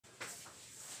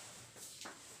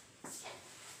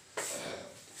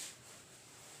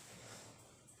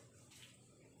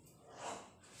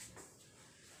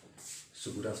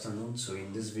good afternoon. So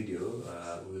in this video,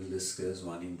 we will discuss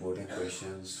one important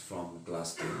questions from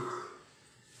class 10.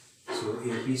 So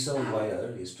a piece of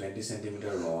wire is 20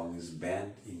 centimeter long, is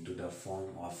bent into the form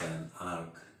of an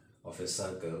arc of a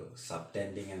circle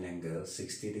subtending an angle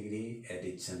 60 degree at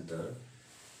its center.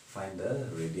 Find the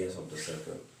radius of the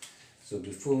circle. So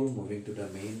before moving to the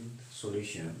main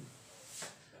solution,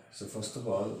 so first of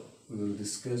all, we will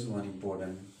discuss one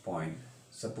important point.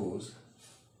 Suppose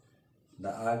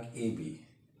the arc AB,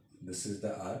 this is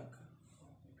the arc.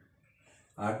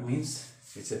 Arc means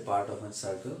it's a part of a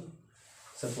circle.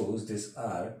 Suppose this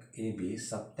arc AB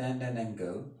subtend an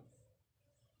angle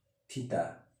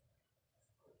theta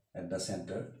at the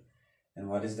center. And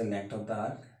what is the length of the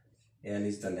arc? L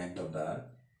is the length of the arc.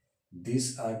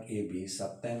 This arc AB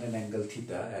subtend an angle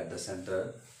theta at the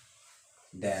center.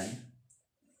 Then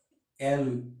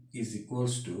L is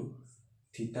equals to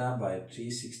theta by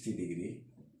 360 degree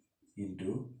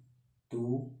into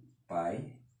 2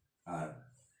 pi r.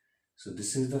 So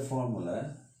this is the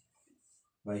formula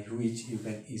by which you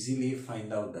can easily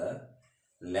find out the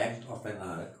length of an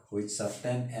arc which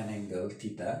subtend an angle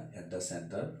theta at the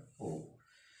center O.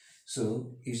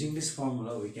 So using this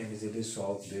formula we can easily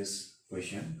solve this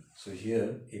question. So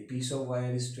here a piece of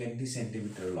wire is 20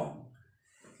 centimeter long,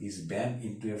 is bent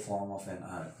into a form of an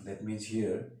arc. That means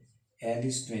here L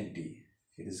is 20,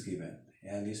 it is given.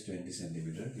 L is 20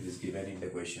 centimeter, it is given in the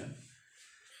question.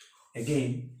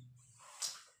 Again,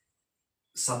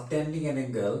 subtending an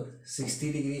angle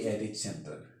 60 degree at its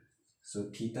center. So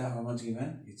theta, how much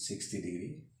given? It's 60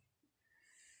 degree.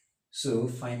 So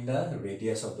find the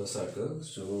radius of the circle.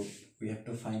 So we have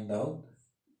to find out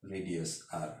radius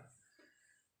r.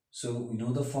 So we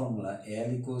know the formula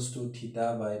L equals to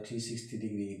theta by 360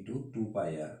 degree into 2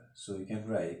 pi r. So you can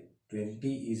write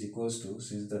 20 is equals to,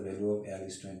 since the value of L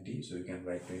is 20, so you can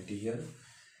write 20 here.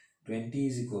 20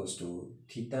 is equals to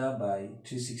theta by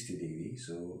 360 degree.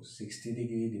 So 60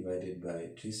 degree divided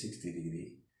by 360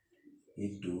 degree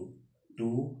into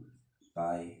 2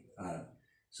 pi r.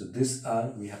 So this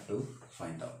r we have to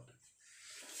find out.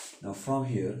 Now from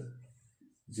here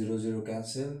 0 0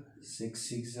 cancel, 6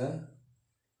 6 are.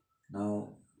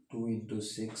 Now 2 into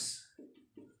 6,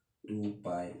 2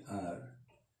 pi r.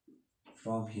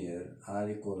 From here r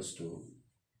equals to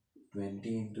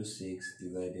 20 into 6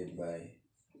 divided by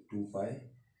 2 pi.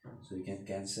 So you can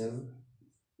cancel.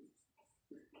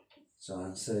 So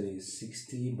answer is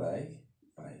 60 by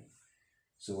pi.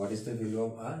 So what is the value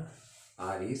of r?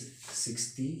 R is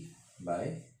 60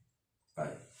 by pi.